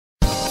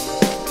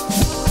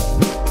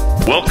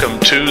Welcome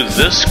to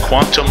This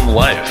Quantum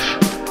Life,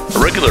 a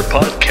regular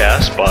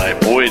podcast by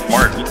Boyd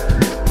Martin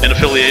in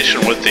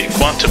affiliation with the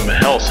Quantum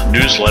Health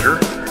newsletter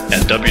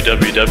and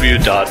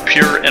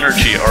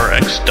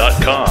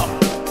www.pureenergyrx.com.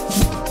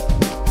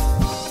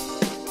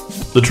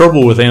 The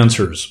trouble with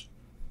answers.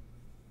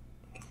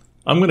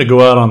 I'm going to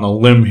go out on a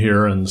limb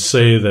here and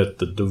say that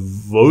the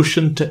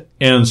devotion to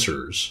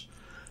answers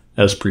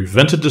has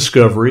prevented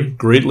discovery,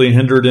 greatly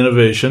hindered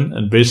innovation,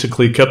 and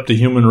basically kept the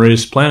human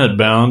race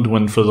planet-bound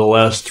when for the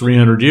last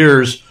 300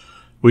 years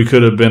we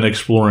could have been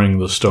exploring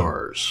the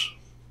stars.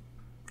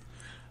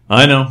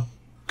 I know,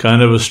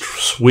 kind of a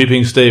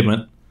sweeping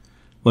statement.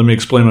 Let me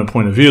explain my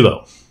point of view,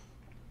 though.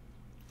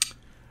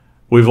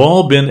 We've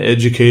all been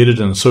educated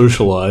and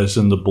socialized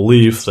in the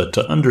belief that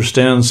to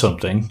understand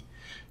something,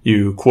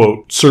 you,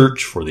 quote,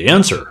 search for the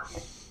answer.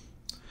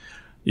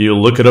 You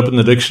look it up in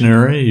the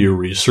dictionary, you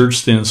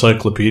research the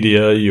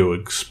encyclopedia, you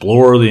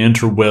explore the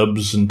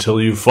interwebs until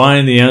you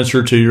find the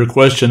answer to your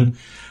question,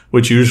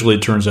 which usually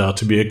turns out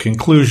to be a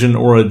conclusion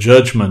or a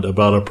judgment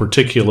about a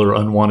particular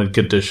unwanted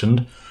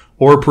condition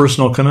or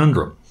personal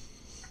conundrum.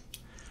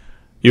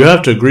 You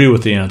have to agree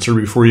with the answer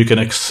before you can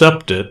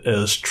accept it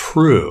as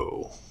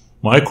true.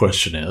 My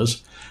question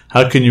is,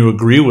 how can you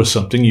agree with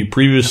something you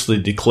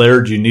previously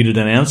declared you needed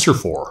an answer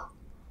for?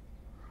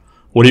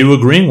 What are you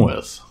agreeing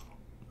with?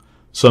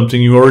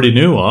 Something you already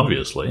knew,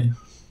 obviously.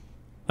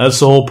 That's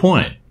the whole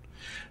point.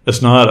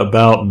 It's not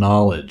about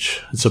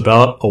knowledge. It's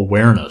about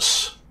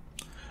awareness.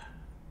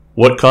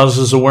 What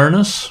causes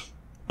awareness?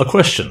 A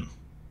question.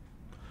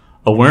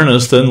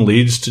 Awareness then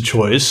leads to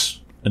choice,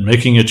 and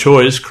making a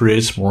choice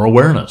creates more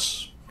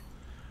awareness.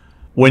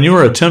 When you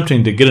are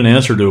attempting to get an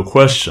answer to a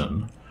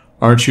question,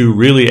 aren't you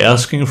really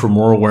asking for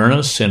more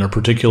awareness in a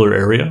particular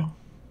area?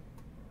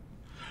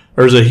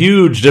 There's a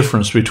huge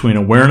difference between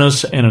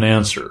awareness and an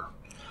answer.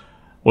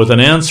 With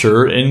an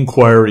answer,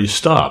 inquiry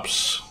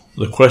stops.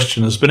 The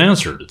question has been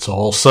answered. It's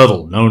all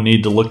settled. No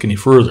need to look any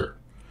further.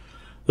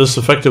 This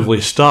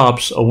effectively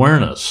stops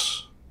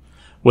awareness.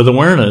 With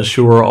awareness,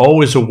 you are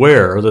always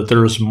aware that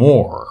there is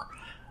more,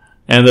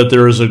 and that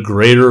there is a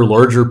greater,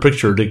 larger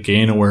picture to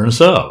gain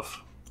awareness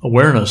of.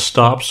 Awareness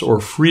stops or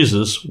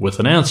freezes with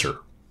an answer.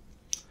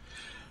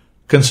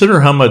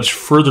 Consider how much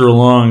further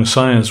along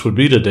science would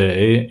be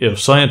today if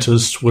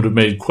scientists would have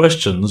made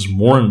questions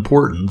more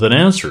important than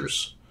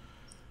answers.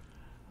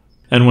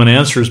 And when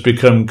answers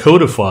become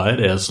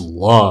codified as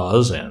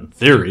laws and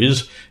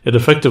theories, it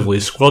effectively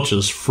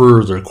squelches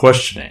further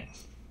questioning.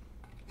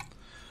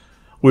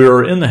 We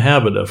are in the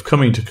habit of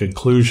coming to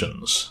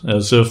conclusions,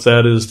 as if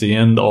that is the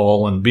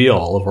end-all and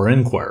be-all of our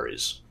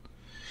inquiries.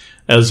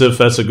 As if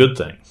that's a good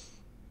thing.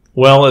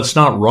 Well, it's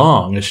not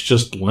wrong, it's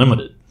just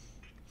limited.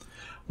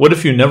 What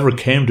if you never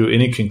came to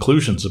any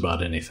conclusions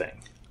about anything?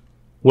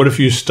 What if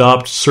you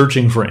stopped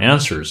searching for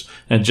answers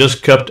and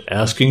just kept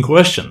asking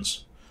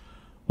questions?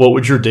 What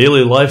would your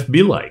daily life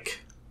be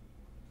like?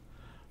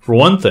 For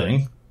one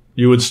thing,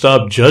 you would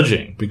stop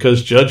judging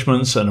because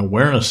judgments and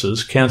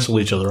awarenesses cancel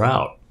each other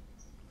out.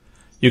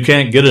 You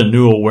can't get a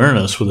new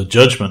awareness with a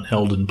judgment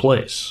held in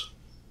place.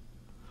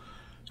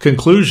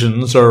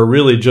 Conclusions are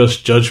really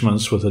just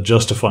judgments with a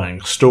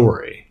justifying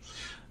story.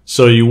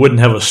 So you wouldn't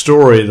have a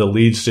story that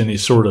leads to any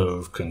sort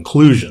of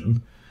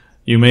conclusion.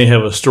 You may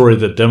have a story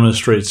that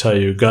demonstrates how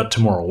you got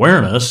to more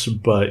awareness,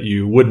 but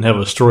you wouldn't have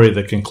a story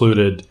that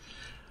concluded,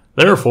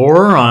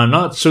 therefore, I'm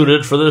not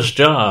suited for this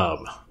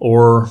job,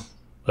 or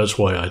that's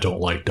why I don't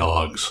like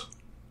dogs.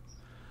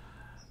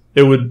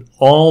 It would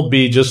all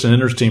be just an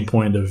interesting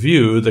point of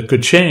view that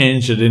could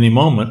change at any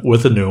moment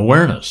with a new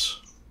awareness.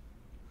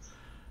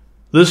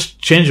 This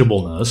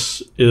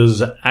changeableness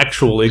is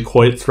actually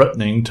quite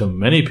threatening to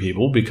many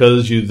people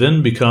because you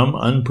then become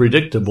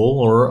unpredictable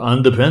or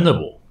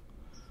undependable.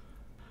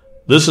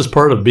 This is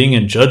part of being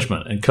in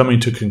judgment and coming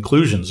to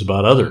conclusions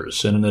about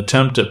others in an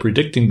attempt at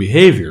predicting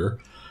behavior,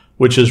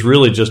 which is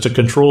really just a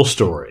control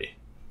story.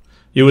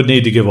 You would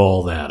need to give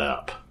all that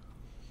up.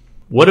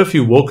 What if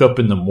you woke up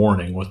in the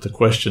morning with the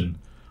question,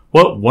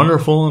 what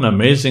wonderful and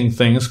amazing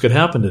things could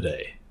happen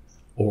today?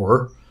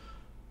 Or,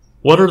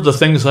 what are the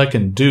things I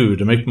can do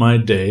to make my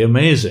day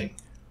amazing?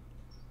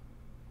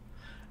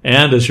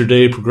 And as your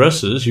day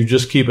progresses, you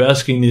just keep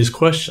asking these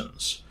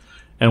questions.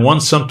 And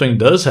once something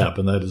does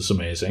happen that is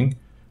amazing,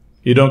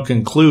 you don't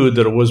conclude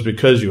that it was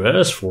because you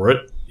asked for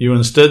it. You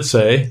instead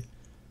say,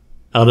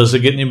 how does it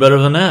get any better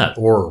than that?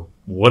 Or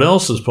what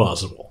else is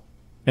possible?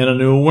 And a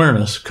new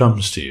awareness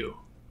comes to you.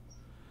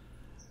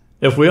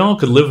 If we all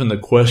could live in the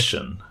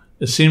question,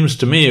 it seems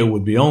to me it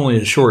would be only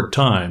a short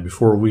time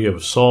before we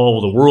have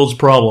solved the world's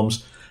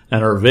problems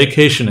and are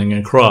vacationing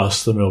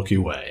across the Milky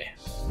Way.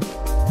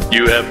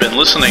 You have been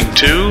listening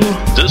to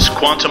This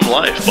Quantum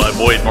Life by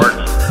Boyd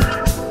Martin,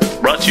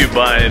 brought to you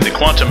by the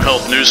Quantum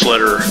Health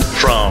newsletter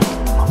from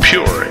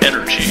Pure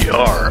Energy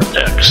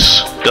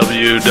RX,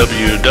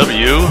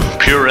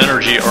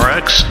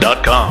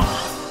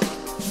 www.pureenergyrx.com.